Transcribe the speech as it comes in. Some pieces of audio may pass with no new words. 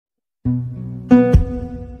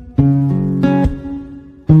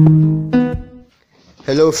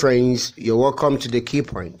Hello friends, you're welcome to the key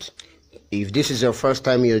point. If this is your first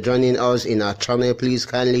time you're joining us in our channel, please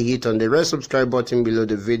kindly hit on the red subscribe button below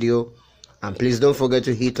the video, and please don't forget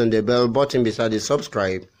to hit on the bell button beside the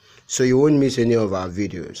subscribe so you won't miss any of our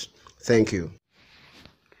videos. Thank you.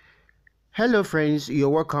 Hello friends, you're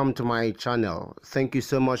welcome to my channel. Thank you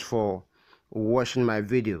so much for watching my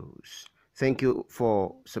videos. Thank you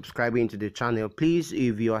for subscribing to the channel. Please,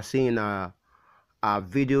 if you are seeing our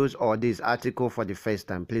videos or this article for the first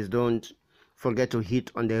time, please don't forget to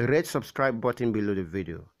hit on the red subscribe button below the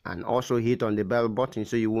video, and also hit on the bell button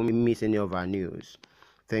so you won't miss any of our news.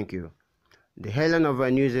 Thank you. The headline of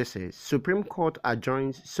our news says Supreme Court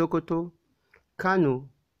adjourns Sokoto, Kano,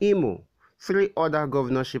 Imo, 3 other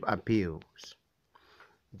governorship appeals.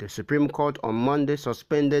 The Supreme Court on Monday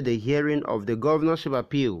suspended the hearing of the governorship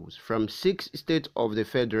appeals from 6 states of the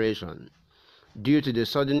Federation due to the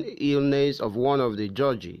sudden illness of one of the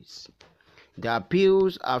judges. The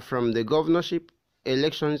appeals are from the governorship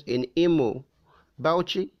elections in Imo,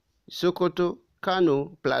 Bauchi, Sokoto,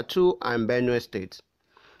 Kano, Plateau and Benue states.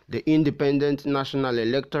 The Independent National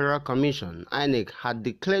Electoral Commission (INEC) had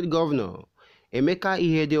declared Governor Emeka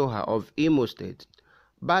Ihedioha of Imo State,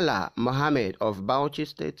 Bala Mohammed of Bauchi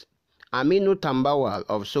State, Aminu Tambuwal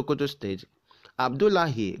of Sokoto State,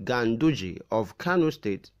 Abdullahi Ganduje of Kano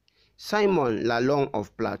State, Simon Lalong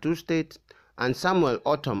of Plateau State, and Samuel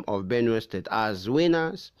Ortom of Benue State as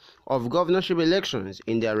winners of governorship elections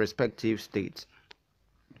in their respective states.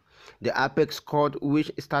 The Apex Court,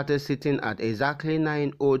 which started sitting at exactly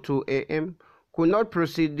 9:02 a.m., could not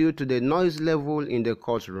proceed due to the noise level in the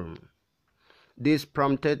courtroom. This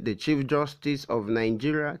prompted the Chief Justice of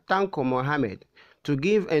Nigeria, Tanko Muhammad, to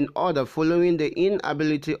give an order following the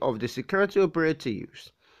inability of the security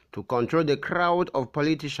operatives to control the crowd of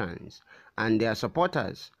politicians and their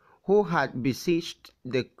supporters who had besieged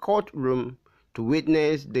the courtroom to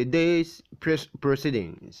witness the day's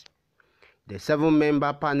proceedings. The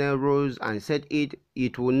 7-member panel rose and said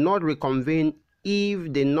it will not reconvene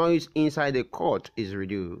if the noise inside the court is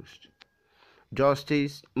reduced.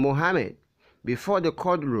 Justice Mohammed, before the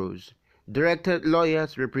court rose, directed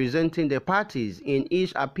lawyers representing the parties in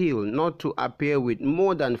each appeal not to appear with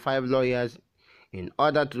more than 5 lawyers in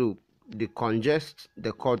order to decongest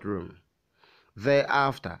the courtroom.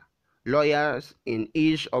 Thereafter, lawyers in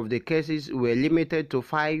each of the cases were limited to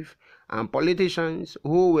 5, and politicians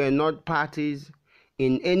who were not parties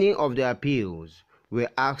in any of the appeals were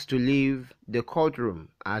asked to leave the courtroom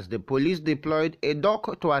as the police deployed a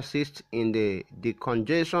dog to assist in the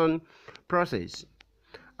decongestion process.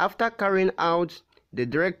 After carrying out the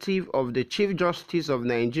directive of the Chief Justice of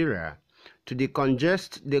Nigeria to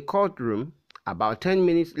decongest the courtroom, about 10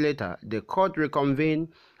 minutes later, the court reconvened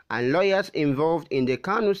and lawyers involved in the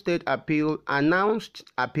Kano State appeal announced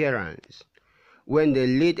appearance. When the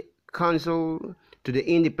lead counsel to the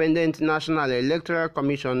Independent National Electoral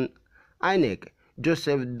Commission (INEC),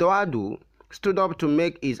 Joseph Doadu, stood up to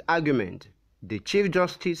make his argument, the Chief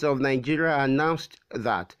Justice of Nigeria announced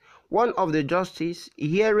that one of the justices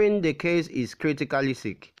hearing the case is critically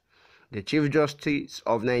sick. The Chief Justice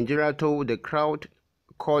of Nigeria told the crowded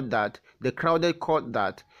court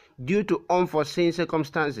that due to unforeseen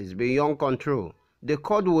circumstances beyond control, the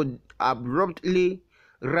court would abruptly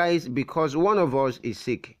rise because one of us is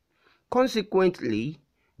sick. Consequently,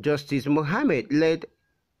 Justice Mohammed led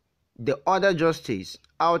the other justices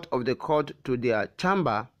out of the court to their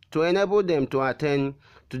chamber to enable them to attend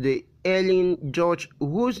to the ailing judge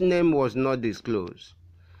whose name was not disclosed.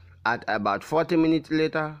 At about 40 minutes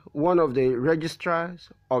later, one of the registrars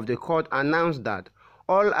of the court announced that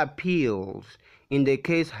all appeals in the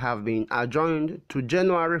case have been adjourned to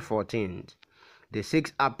January 14th. The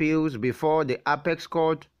 6 appeals before the Apex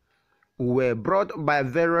Court were brought by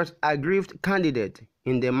various aggrieved candidates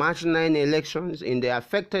in the March 9 elections in the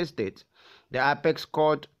affected states. The Apex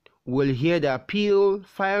Court will hear the appeal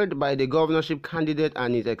filed by the governorship candidate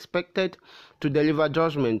and is expected to deliver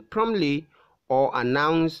judgment promptly or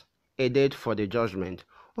announce a date for the judgment.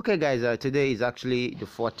 Okay guys, today is actually the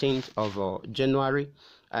 14th of January.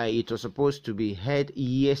 It was supposed to be held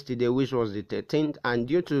yesterday, which was the 13th, and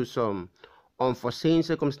due to some unforeseen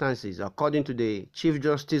circumstances, according to the Chief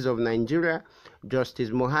Justice of Nigeria, Justice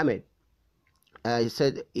Mohammed,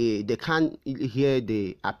 said they can't hear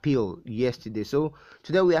the appeal yesterday. So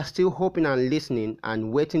today we are still hoping and listening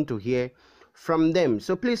and waiting to hear from them.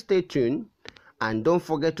 So please stay tuned and don't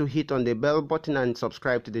forget to hit on the bell button and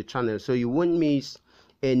subscribe to the channel so you won't miss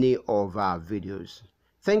any of our videos.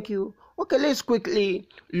 Thank you. Okay, let's quickly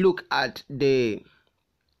look at the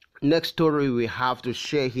next story we have to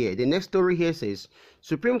share here. The next story here says,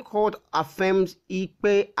 Supreme Court affirms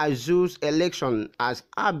Ikpe Azu's election as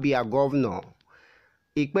Abia governor.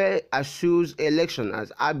 Ikpe Azu's election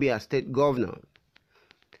as Abia state governor.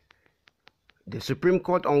 The Supreme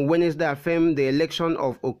Court on Wednesday affirmed the election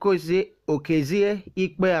of Okezie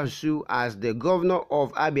Ikpe Azu as the governor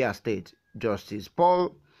of Abia State. Justice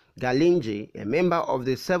Paul Galinji, a member of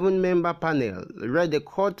the 7-member panel, read the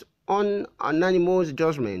court on unanimous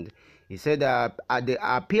judgment. He said that the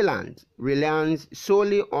appellant reliance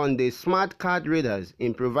solely on the smart card readers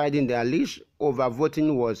in providing the alleged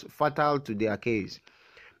overvoting was fatal to their case.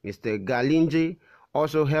 Mr. Galinji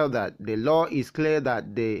also held that the law is clear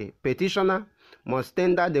that the petitioner must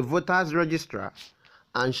tender the voters' registrar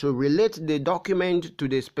and should relate the document to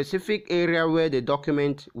the specific area where the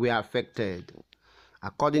document were affected.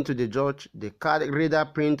 According to the judge, the card reader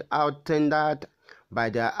printout tendered by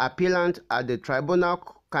the appellant at the tribunal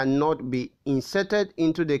cannot be inserted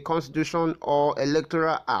into the Constitution or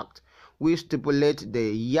Electoral Act, which stipulate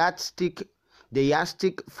the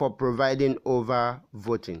yardstick for providing over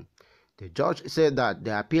voting. The judge said that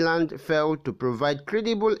the appellant failed to provide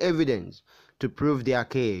credible evidence to prove their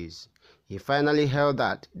case. He finally held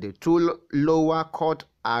that the two lower courts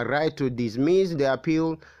are right to dismiss the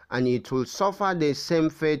appeal and it will suffer the same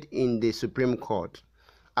fate in the Supreme Court.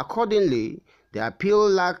 Accordingly, the appeal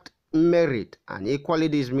lacked merit and equally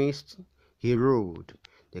dismissed, he ruled.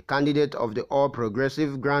 The candidate of the All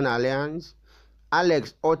Progressive Grand Alliance,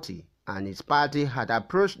 Alex Otti, and his party had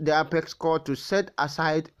approached the Apex Court to set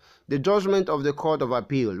aside the judgment of the Court of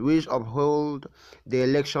Appeal, which upheld the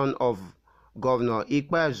election of Governor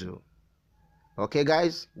Ikpe Azu. Okay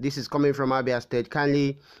guys, this is coming from Abia State.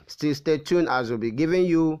 Kindly still stay tuned as we'll be giving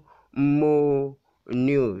you more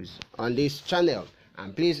news on this channel.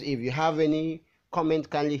 And please, if you have any comment,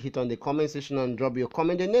 kindly hit on the comment section and drop your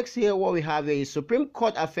comment. The next here, what we have is Supreme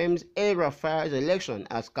Court affirms El-Rufai's election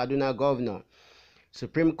as Kaduna governor.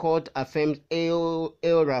 Supreme Court affirms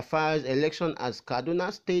El-Rufai's election as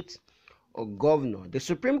Kaduna State governor. The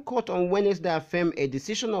Supreme Court on Wednesday affirmed a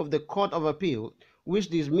decision of the Court of Appeal which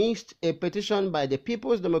dismissed a petition by the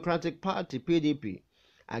People's Democratic Party (PDP)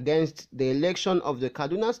 against the election of the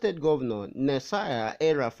Kaduna State Governor Nasir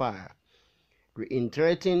El-Rufai,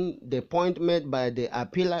 reiterating the point made by the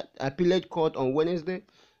appellate court on Wednesday.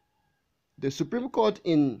 The Supreme Court,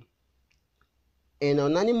 in an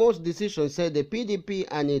unanimous decision, said the PDP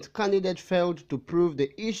and its candidate failed to prove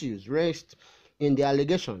the issues raised in the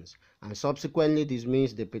allegations and subsequently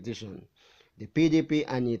dismissed the petition. The PDP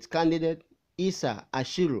and its candidate, Isa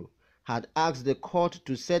Ashiru, had asked the court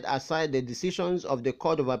to set aside the decisions of the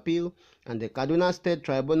Court of Appeal and the Kaduna State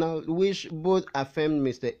Tribunal, which both affirmed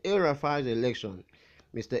Mr. El-Rufai's election.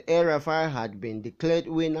 Mr. El-Rufai had been declared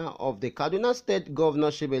winner of the Kaduna State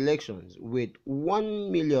governorship elections with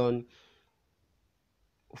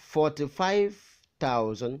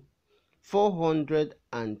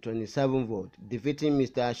 1,045,427 votes, defeating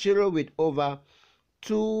Mr. Ashiru with over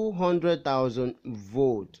 200,000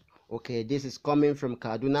 votes. Okay, this is coming from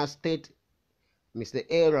Kaduna State. Mr.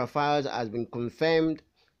 El-Rufai has been confirmed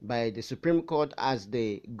by the Supreme Court as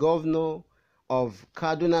the governor of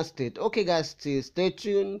Kaduna State. Okay guys, stay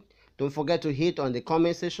tuned. Don't forget to hit on the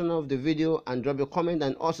comment section of the video and drop your comment,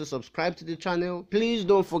 and also subscribe to the channel. Please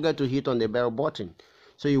don't forget to hit on the bell button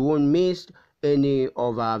so you won't miss any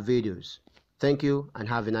of our videos. Thank you and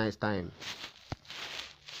have a nice time.